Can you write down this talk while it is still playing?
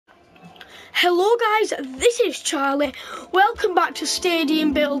Hello guys, this is Charlie. Welcome back to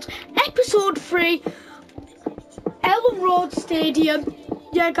Stadium Build, episode 3, Eland Road Stadium.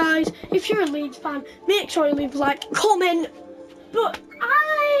 Yeah guys, if you're a Leeds fan, make sure you leave a like, comment. But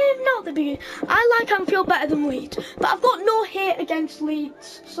I'm not the biggest. I like Anfield better than Leeds, but I've got no hate against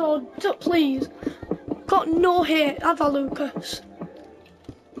Leeds, so please, got no hate, have I, Lucas?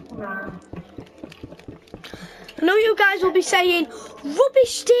 I know you guys will be saying, rubbish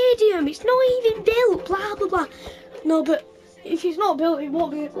stadium, it's not even built, blah blah blah. No, but if it's not built, it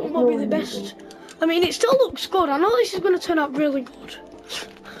won't be the best. I mean, it still looks good. I know this is going to turn out really good.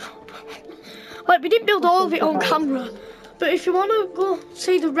 Like, we didn't build all of it on camera, but if you want to go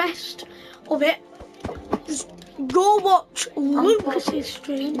see the rest of it, just go watch Lucas's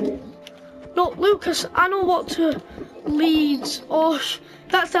stream. No, Lucas, I know what to Leeds. Oh,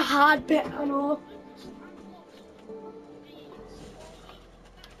 that's the hard bit, I know.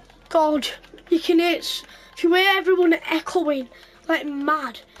 God, you can hear it. If you hear everyone echoing like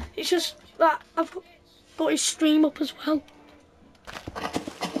mad, it's just that I've got his stream up as well.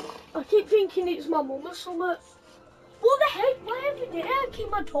 I keep thinking it's my mum or something. What the heck? Why every day I keep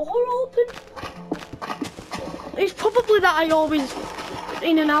my door open? It's probably that I always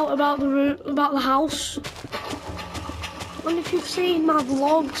in and out about the house. And if you've seen my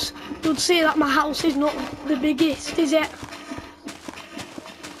vlogs, you'd see that my house is not the biggest, is it?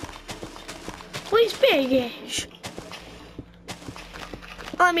 Well, it's big-ish.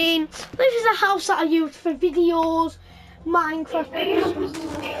 I mean, this is a house that I use for videos, Minecraft.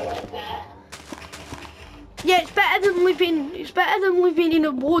 Yeah, it's better than living in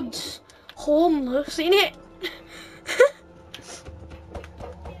a woods, homeless, isn't it?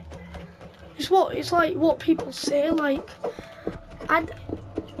 It's like what people say. Like,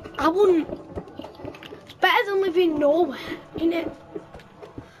 I wouldn't. It's better than living nowhere, isn't it?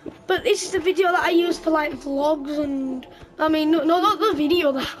 But this is the video that I use for like vlogs and, I mean, no, not the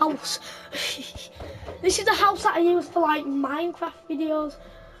video, the house. This is the house that I use for like Minecraft videos.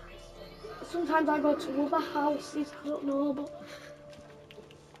 Sometimes I go to other houses, I don't know, but.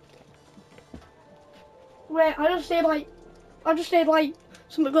 Wait, I just said like,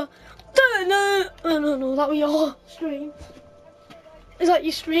 something go, no, that was your stream. It's like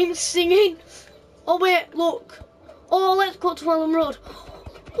your stream singing. Oh wait, look. Oh, let's go to Eland Road.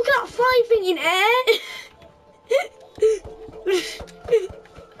 Look at that flying thing in air.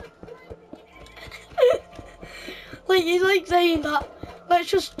 Like, he's like saying that. Let's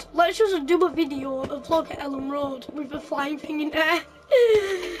just do a video, a vlog at Eland Road with a flying thing in air.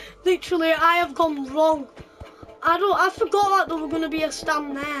 Literally, I have gone wrong. I forgot that there was gonna be a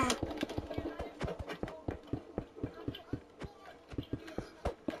stand there.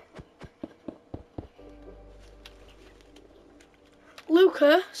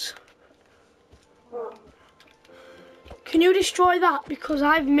 Lucas, can you destroy that, because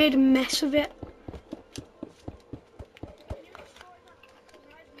I've made a mess of it.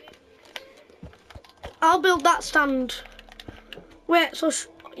 I'll build that stand. Wait, so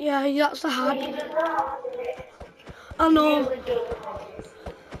yeah, that's the hard. I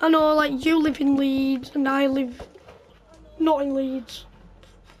know, like you live in Leeds and I live not in Leeds.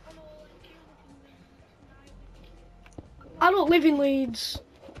 I don't live in Leeds,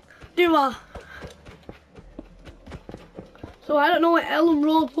 do I? So I don't know what Eland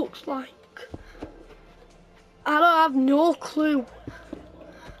Road looks like. I don't have no clue.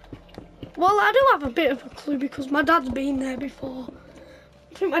 Well, I do have a bit of a clue because my dad's been there before.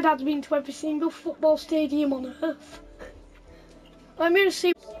 I think my dad's been to every single football stadium on earth. Let me just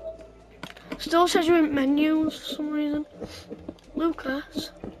see. Still says you're in menus for some reason.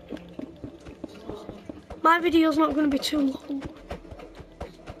 Lucas. My video's not going to be too long.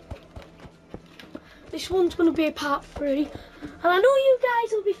 This one's going to be a part 3. And I know you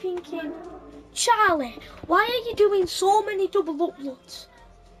guys will be thinking, Charlie, why are you doing so many double uploads?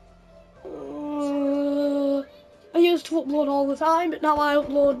 I used to upload all the time, but now I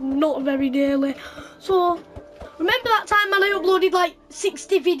upload not very daily. So, remember that time when I uploaded like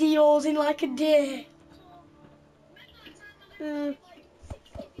 60 videos in like a day?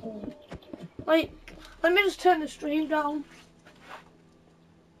 Like, let me just turn the stream down.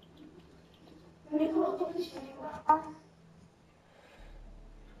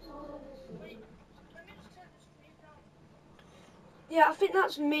 Yeah, I think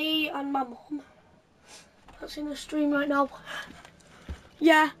that's me and my mum. That's in the stream right now.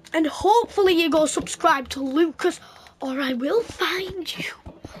 Yeah, and hopefully you go subscribe to Lucas or I will find you.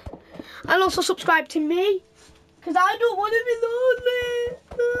 And also subscribe to me, because I don't want to be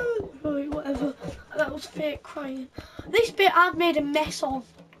lonely. Right, whatever. That was fake crying. This bit I've made a mess of.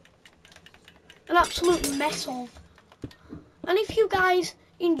 an absolute mess of. And if you guys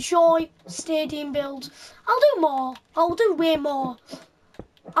enjoy stadium builds, I'll do more. I'll do way more.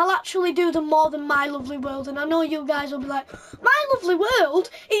 I'll actually do them more than My Lovely World, and I know you guys will be like, My Lovely World?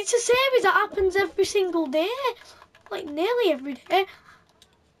 It's a series that happens every single day. Like, nearly every day.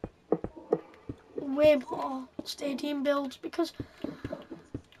 Way more stadium builds, because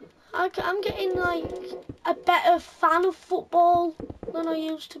I'm getting, like, a better fan of football than I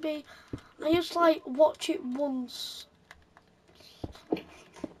used to be. I used to, like, watch it once.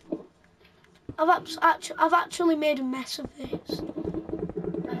 I've actually made a mess of this.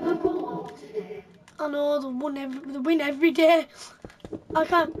 I know they win every day.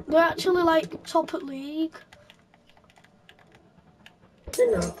 They're actually like top at league.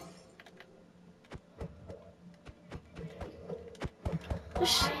 No.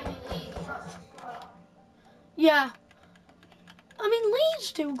 Yeah. I mean,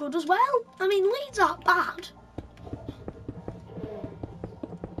 Leeds do good as well. I mean, Leeds aren't bad.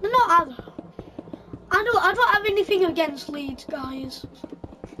 They're not either. I don't have anything against Leeds, guys.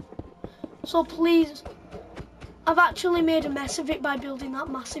 So please, I've actually made a mess of it by building that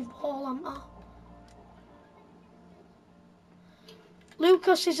massive wall, haven't I?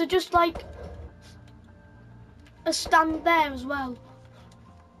 Lucas, is there just like a stand there as well?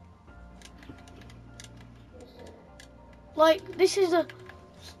 Like, this is a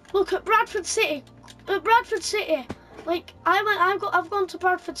look at Bradford City. At Bradford City, like I've gone to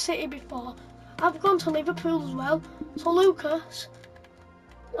Bradford City before. I've gone to Liverpool as well. So Lucas,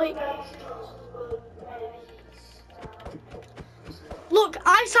 like, look,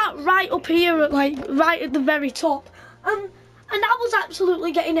 I sat right up here at right at the very top, and I was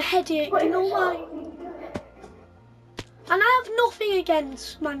absolutely getting a headache. You know why? And I have nothing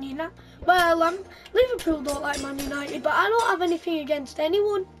against Man United. Well, Liverpool don't like Man United, but I don't have anything against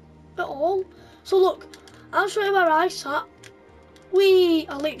anyone at all. So look, I'll show you where I sat.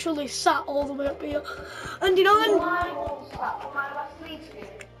 I literally sat all the way up here. And you know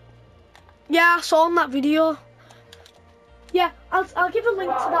yeah, I saw on that video. Yeah, I'll give a link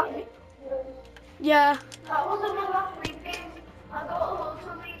to that. Yeah. That wasn't my last Leeds game. I got a lot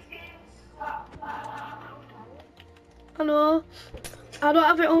of Leeds games. I know. I don't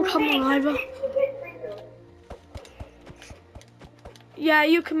have it on camera either. Yeah,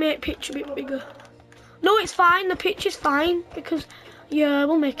 you can make pitch a bit bigger. No, it's fine. The pitch is fine because, yeah,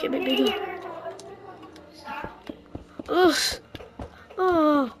 we'll make it a bit bigger. Ugh.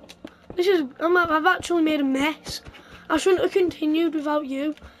 Oh, I've actually made a mess. I shouldn't have continued without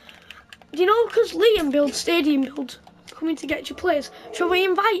you. You know, because Liam builds stadium builds, coming to get your players. Shall we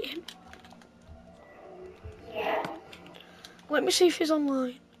invite him? Yeah. Let me see if he's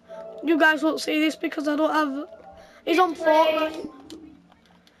online. You guys won't see this because I don't have. He's on Fortnite.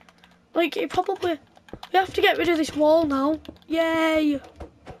 Like, he probably. We have to get rid of this wall now. Yay!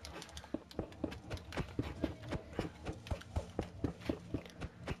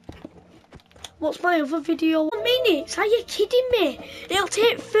 What's my other video? 4 minutes? Are you kidding me? It'll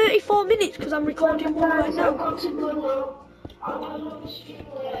take 34 minutes because I'm recording one right now.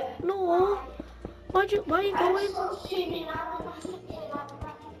 No. Why are you going?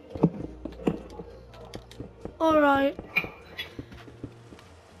 Alright.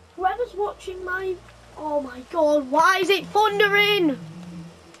 Whoever's watching my... Oh my god, why is it thundering?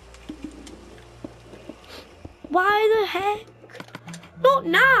 Why the heck? Not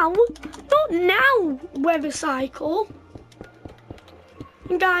now. Not now, Weather Cycle.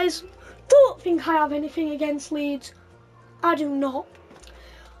 And guys, don't think I have anything against Leeds. I do not.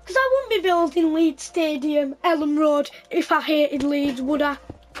 Because I wouldn't be building Leeds Stadium, Eland Road, if I hated Leeds, would I?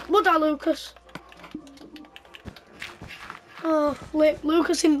 Would I, Lucas? Oh,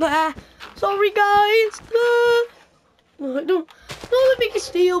 Lucas in there. Sorry, guys. No, I don't. Not the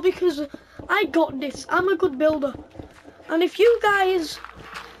biggest deal because I got this. I'm a good builder. And if you guys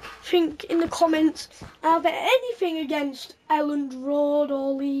think in the comments I have anything against Eland Road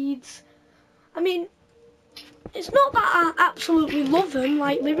or Leeds, I mean, it's not that I absolutely love them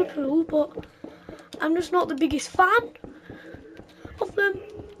like Liverpool, but I'm just not the biggest fan of them.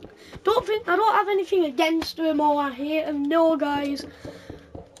 I don't have anything against them or I hate them. No, guys,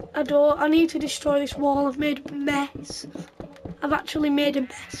 I don't. I need to destroy this wall. I've made a mess. I've actually made a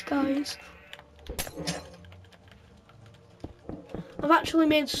mess, guys. I've actually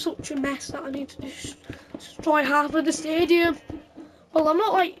made such a mess that I need to destroy half of the stadium. Well, I'm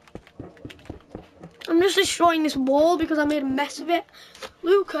not like... I'm just destroying this wall because I made a mess of it.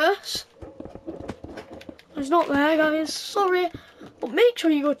 Lucas. He's not there, guys. Sorry. But make sure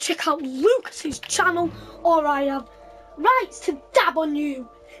you go check out Lucas's channel or I have rights to dab on you.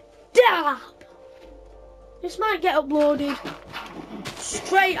 Dab! This might get uploaded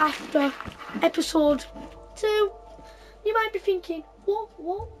straight after episode 2. You might be thinking,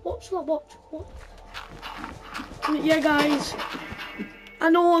 what's that? What? But yeah, guys, I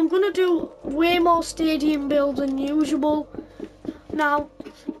know I'm gonna do way more stadium builds than usual. Now,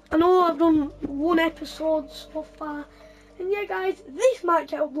 I know I've done 1 episode so far, and yeah, guys, this might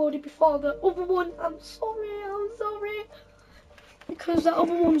get uploaded before the other one. I'm sorry, because the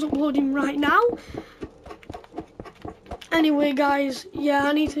other one's uploading right now. Anyway, guys, yeah,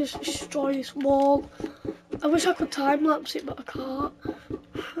 I need to destroy this wall. I wish I could time lapse it, but I can't.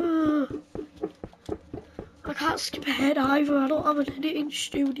 I can't skip ahead either. I don't have an editing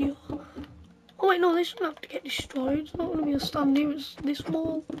studio. Oh wait, no, this one have to get destroyed. It's not going to be a stand here. It's this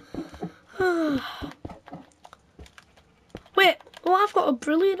wall. Wait, oh, I've got a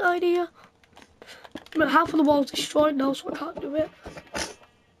brilliant idea. But half of the wall's destroyed now, so I can't do it.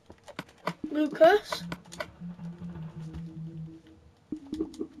 Lucas.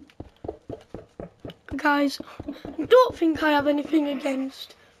 Guys, I don't think I have anything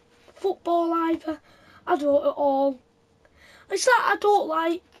against football either. I don't at all. It's that I don't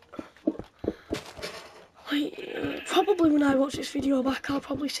like, probably when I watch this video back, I'll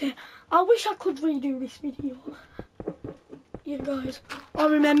probably say, I wish I could redo this video. Yeah, guys, I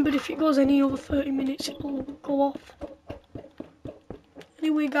remembered if it goes any over 30 minutes, it will go off.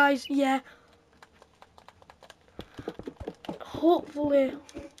 Anyway, guys, yeah. Hopefully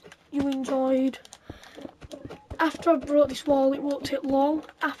you enjoyed. After I broke this wall, it won't take long.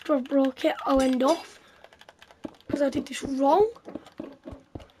 After I broke it, I'll end off, because I did this wrong.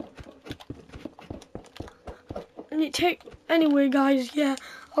 And anyway, guys, yeah,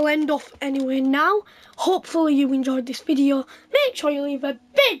 I'll end off anyway now. Hopefully you enjoyed this video. Make sure you leave a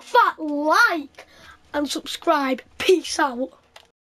big fat like and subscribe. Peace out.